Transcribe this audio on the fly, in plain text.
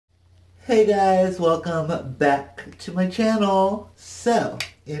Hey guys, welcome back to my channel. So,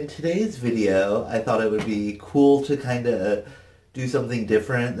 in today's video, I thought it would be cool to kind of do something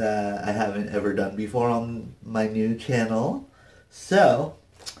different that I haven't ever done before on my new channel. So,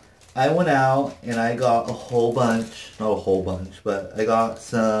 I went out and I got a whole bunch, not a whole bunch, but I got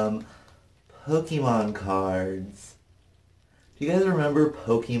some Pokemon cards. Do you guys remember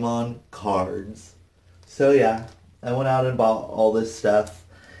Pokemon cards? So yeah, I went out and bought all this stuff,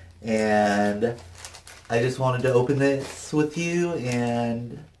 and I just wanted to open this with you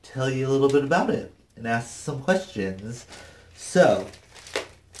and tell you a little bit about it and ask some questions. So,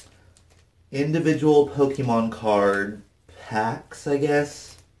 individual Pokemon card packs, I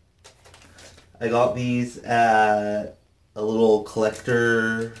guess. I got these at a little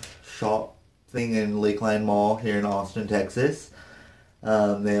collector shop thing in Lakeline Mall here in Austin, Texas. They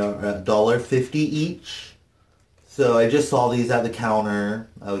are $1.50 each. So I just saw these at the counter.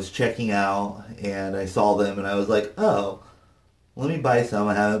 I was checking out and I saw them and I was like, oh, let me buy some.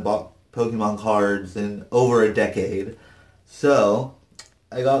 I haven't bought Pokemon cards in over a decade. So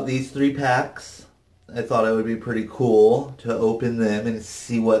I got these 3 packs. I thought it would be pretty cool to open them and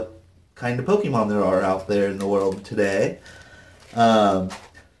see what kind of Pokemon there are out there in the world today. So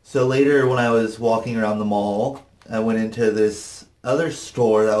later when I was walking around the mall, I went into this other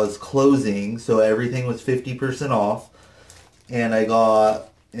store that was closing, so everything was 50% off, and I got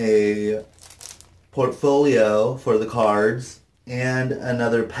a portfolio for the cards and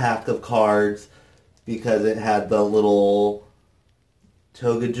another pack of cards because it had the little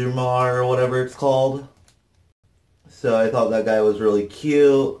Togedemaru or whatever it's called. So I thought that guy was really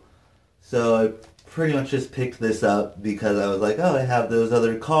cute, so I pretty much just picked this up because I was like, oh, I have those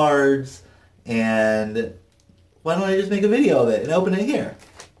other cards, and why don't I just make a video of it and open it here?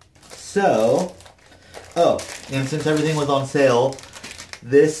 So, oh, and since everything was on sale,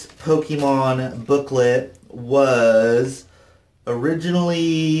 this Pokemon booklet was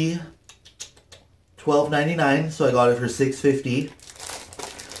originally $12.99, so I got it for $6.50.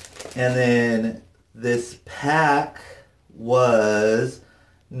 And then this pack was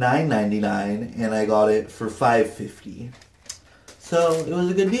 $9.99, and I got it for $5.50. So it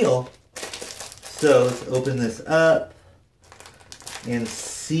was a good deal. So let's open this up and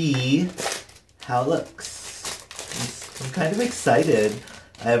see how it looks. I'm kind of excited.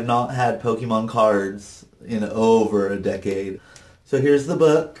 I have not had Pokemon cards in over a decade. So here's the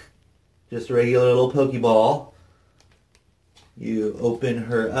book. Just a regular little Pokeball. You open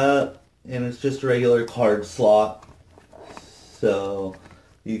her up and it's just a regular card slot. So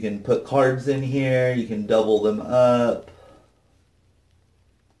you can put cards in here. You can double them up.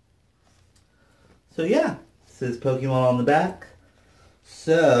 So yeah, it says Pokemon on the back.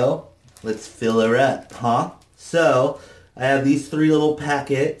 So, let's fill her up, huh? So, I have these 3 little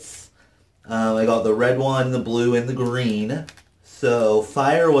packets. I got the red one, the blue, and the green. So,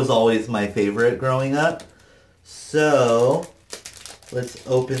 fire was always my favorite growing up. So, let's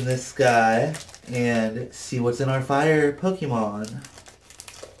open this guy and see what's in our fire Pokemon.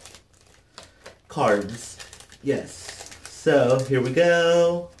 Cards. Yes. So, here we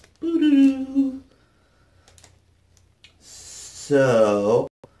go. Boo-doo-doo. So,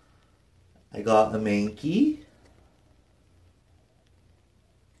 I got a Mankey,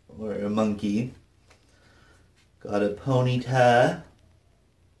 or a monkey. Got a Ponyta.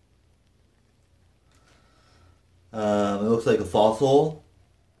 It looks like a fossil.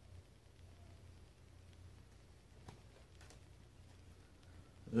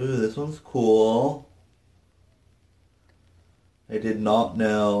 Ooh, this one's cool. I did not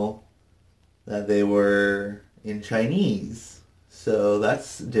know that they were in Chinese. So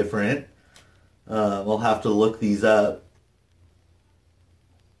that's different. We'll have to look these up.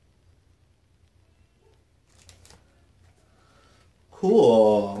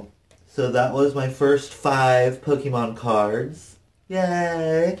 Cool. So that was my first 5 Pokemon cards.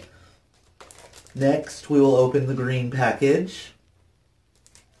 Yay! Next, we will open the green package.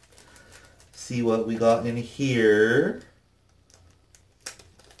 See what we got in here.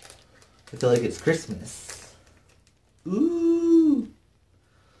 I feel like it's Christmas. Ooh!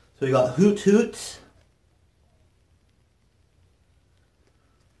 So we got Hoot Hoot.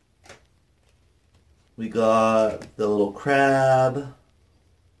 We got the little crab.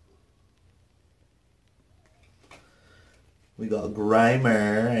 We got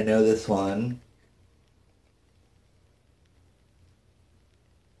Grimer. I know this one.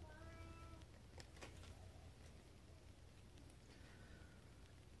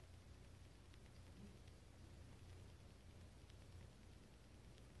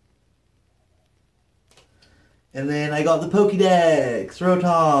 And then I got the Pokédex,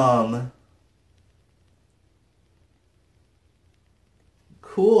 Rotom.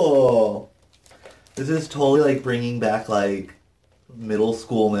 Cool. This is totally like bringing back like middle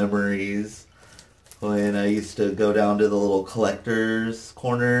school memories when I used to go down to the little collector's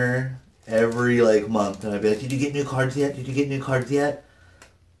corner every like month and I'd be like, did you get new cards yet? Did you get new cards yet?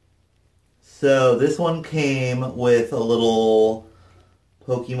 So this one came with a little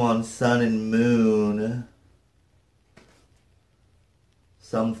Pokemon Sun and Moon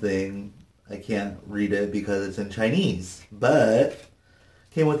something. I can't read it because it's in Chinese, but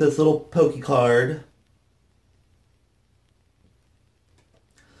came with this little Poke card.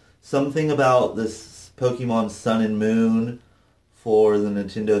 Something about this Pokemon Sun and Moon for the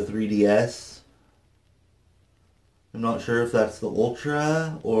Nintendo 3DS. I'm not sure if that's the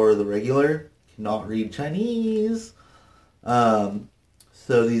Ultra or the regular. Cannot read Chinese. So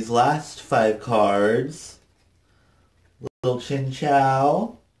these last 5 cards. Little Chin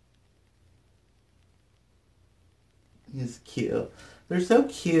Chow. He's cute. They're so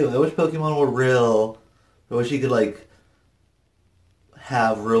cute. I wish Pokemon were real. I wish you could like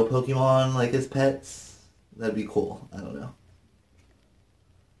have real Pokemon like as pets. That'd be cool. I don't know.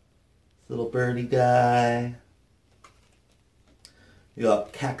 This little birdie guy. You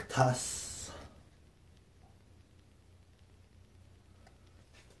got Cactus.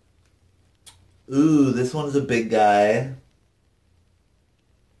 Ooh, this one's a big guy.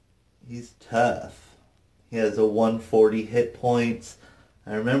 He's tough. He has a 140 hit points.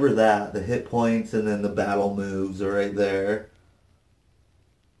 I remember that. The hit points and then the battle moves are right there.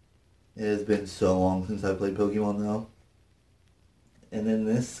 It has been so long since I played Pokemon though. And then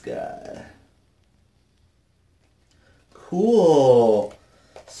this guy. Cool.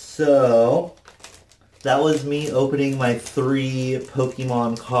 So that was me opening my 3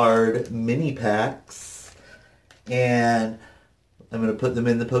 Pokemon card mini packs. And I'm going to put them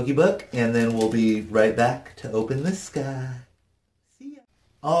in the Pokebook and then we'll be right back to open this guy. See ya.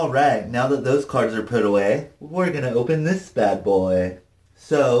 Alright, now that those cards are put away, we're going to open this bad boy.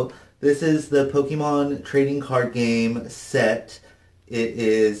 So this is the Pokemon trading card game set.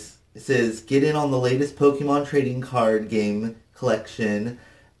 It says, get in on the latest Pokemon trading card game collection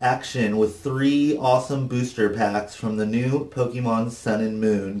action with 3 awesome booster packs from the new Pokemon Sun and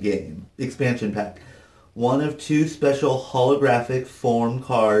Moon game expansion pack. 1 of 2 special holographic form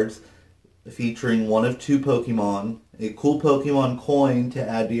cards featuring 1 of 2 Pokemon, a cool Pokemon coin to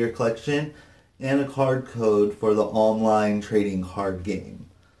add to your collection, and a card code for the online trading card game.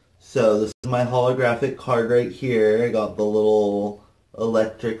 So this is my holographic card right here. I got the little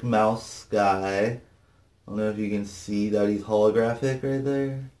electric mouse guy. I don't know if you can see that he's holographic right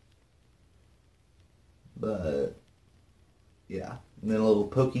there. But yeah. And then a little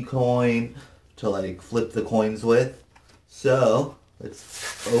Pokecoin to like flip the coins with. So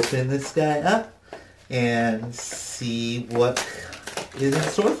let's open this guy up and see what is in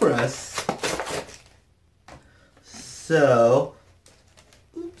store for us. So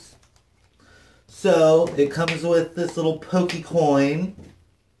it comes with this little Pokecoin.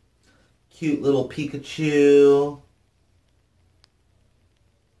 Cute little Pikachu.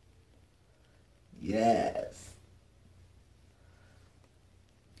 Yes.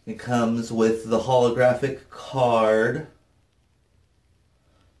 It comes with the holographic card.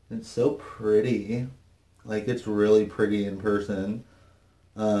 It's so pretty. Like, it's really pretty in person.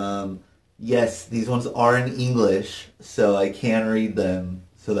 Yes, these ones are in English, so I can read them.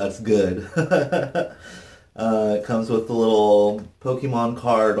 So that's good. It comes with the little Pokemon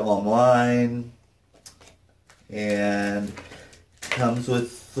card online. And comes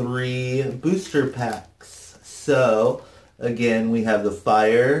with 3 booster packs. So, again, we have the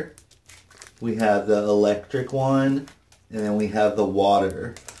fire, we have the electric one, and then we have the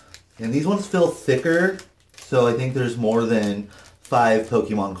water. And these ones feel thicker, so I think there's more than 5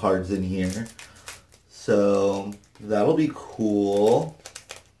 Pokemon cards in here. So, that'll be cool.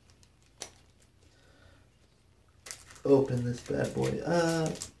 Open this bad boy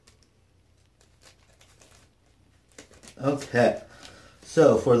up. Okay,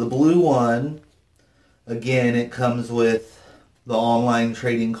 so for the blue one, again, it comes with the online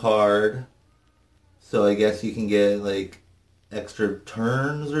trading card. So I guess you can get like extra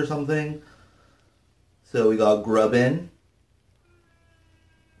turns or something. So we got Grubbin.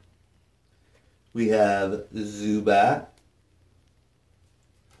 We have Zubat.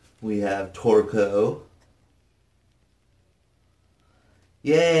 We have Torkoal.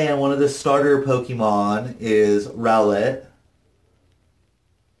 Yay, and one of the starter Pokemon is Rowlet.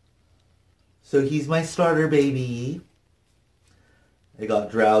 So he's my starter baby. I got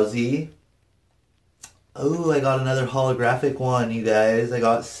Drowsy. Oh, I got another holographic one, you guys. I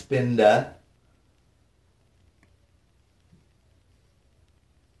got Spinda.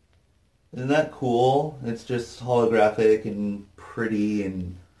 Isn't that cool? It's just holographic and pretty,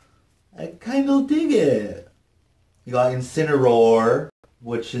 and I kind of dig it. You got Incineroar,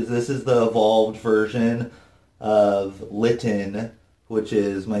 which is this is the evolved version of Litten, which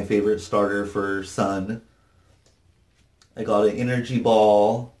is my favorite starter for Sun. I got an Energy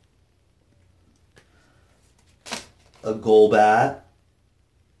Ball, a Golbat,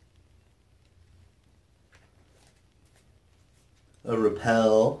 a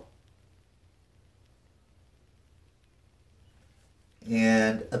Repel,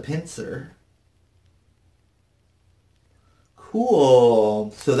 and a Pinsir.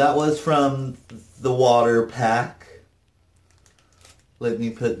 Cool. So that was from the water pack. Let me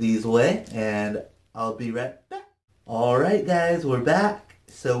put these away and I'll be right back. Alright guys, we're back.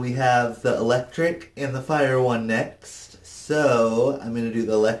 So we have the electric and the fire one next. So I'm going to do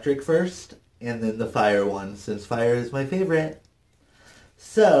the electric first and then the fire one since fire is my favorite.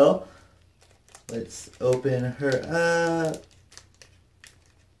 So let's open her up.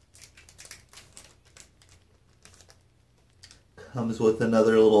 Comes with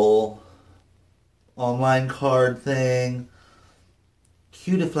another little online card thing.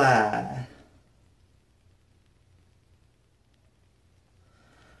 Cutifly.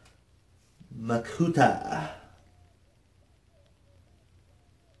 Makuta.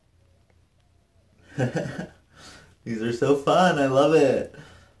 These are so fun. I love it.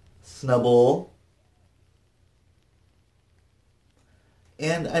 Snubble.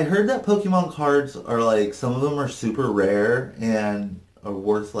 And I heard that Pokemon cards are like, some of them are super rare and are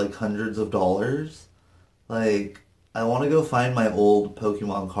worth like hundreds of dollars. Like, I want to go find my old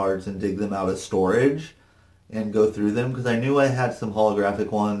Pokemon cards and dig them out of storage and go through them because I knew I had some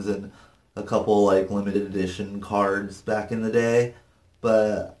holographic ones and a couple like limited edition cards back in the day,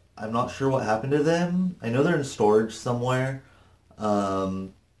 but I'm not sure what happened to them. I know they're in storage somewhere.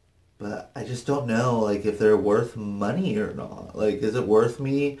 But I just don't know, like, if they're worth money or not. Like, is it worth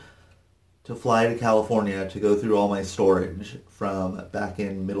me to fly to California to go through all my storage from back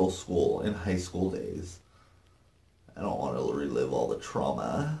in middle school and high school days? I don't want to relive all the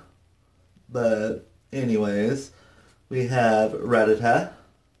trauma. But anyways, we have Rattata.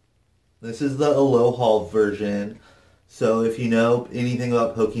 This is the Aloha version. So if you know anything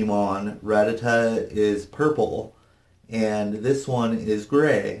about Pokemon, Rattata is purple. And this one is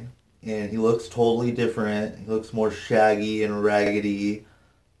gray. And he looks totally different. He looks more shaggy and raggedy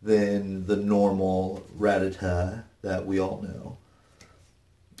than the normal Rattata that we all know.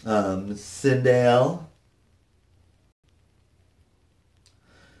 Sindel.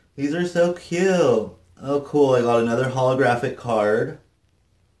 These are so cute. Oh, cool. I got another holographic card.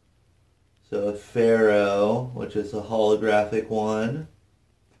 So a Pharaoh, which is a holographic one.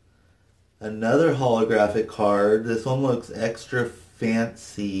 Another holographic card. This one looks extra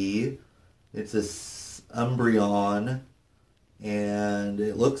fancy. It's a Umbreon, and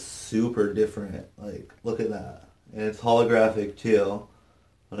it looks super different. Like, look at that. And it's holographic too.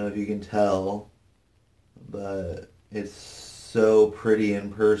 I don't know if you can tell, but it's so pretty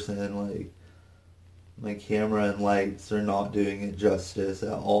in person. Like, my camera and lights are not doing it justice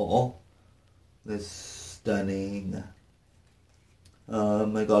at all. It's stunning.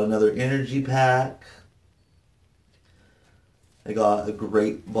 I got another energy pack. I got a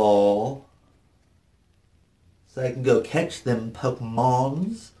great ball. So I can go catch them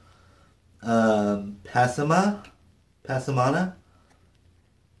Pokemons. Passamana. A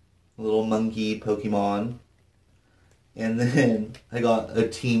little monkey Pokemon. And then I got a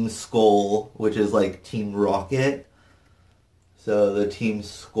Team Skull, which is like Team Rocket. So the Team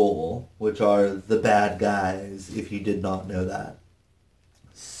Skull, which are the bad guys, if you did not know that.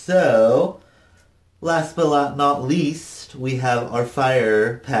 So, last but not least, we have our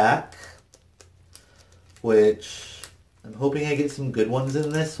Fire pack, which I'm hoping I get some good ones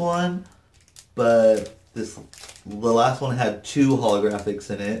in this one, but the last one had 2 holographics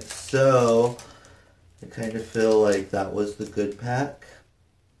in it, so I kind of feel like that was the good pack.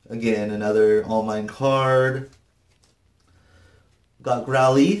 Again, another All Mine card. Got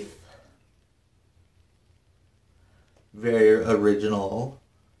Growlithe. Very original.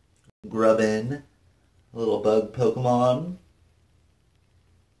 Grubbin. A little bug Pokemon.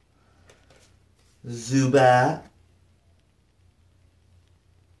 Zubat.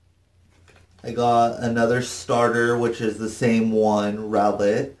 I got another starter, which is the same one,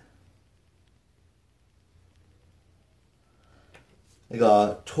 Rowlet. I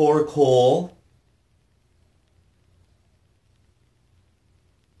got Torkoal.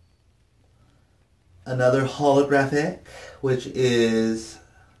 another holographic, which is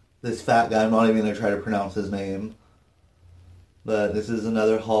this fat guy. I'm not even going to try to pronounce his name. But this is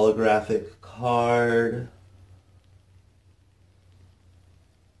another holographic card.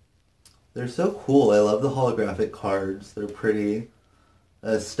 They're so cool. I love the holographic cards. They're pretty.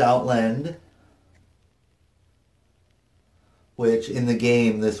 Stoutland, which in the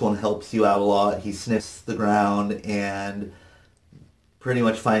game, this one helps you out a lot. He sniffs the ground and pretty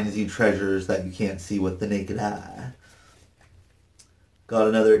much finds you treasures that you can't see with the naked eye. Got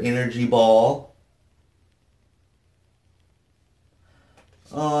another energy ball.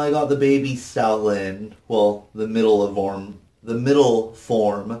 Oh, I got the baby Stoutland. Well, the middle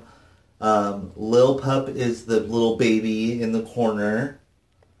form. Lil Pup is the little baby in the corner.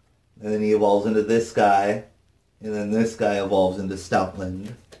 And then he evolves into this guy. And then this guy evolves into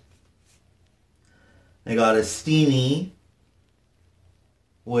Stoutland. I got a Steenie,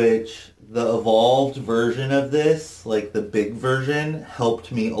 which the evolved version of this, like the big version,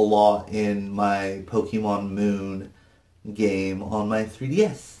 helped me a lot in my Pokemon Moon game on my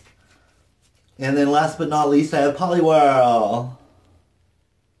 3DS. And then last but not least, I have Poliwhirl.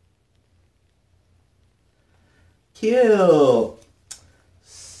 Cute.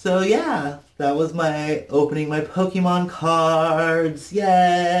 So yeah, that was my opening my Pokemon cards.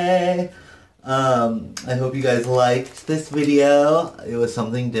 Yay! I hope you guys liked this video. It was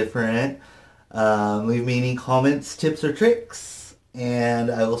something different. Leave me any comments, tips, or tricks,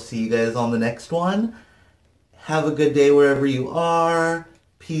 and I will see you guys on the next one. Have a good day wherever you are.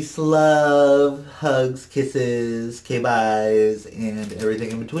 Peace, love, hugs, kisses, K-byes, and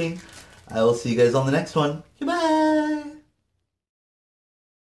everything in between. I will see you guys on the next one. Goodbye!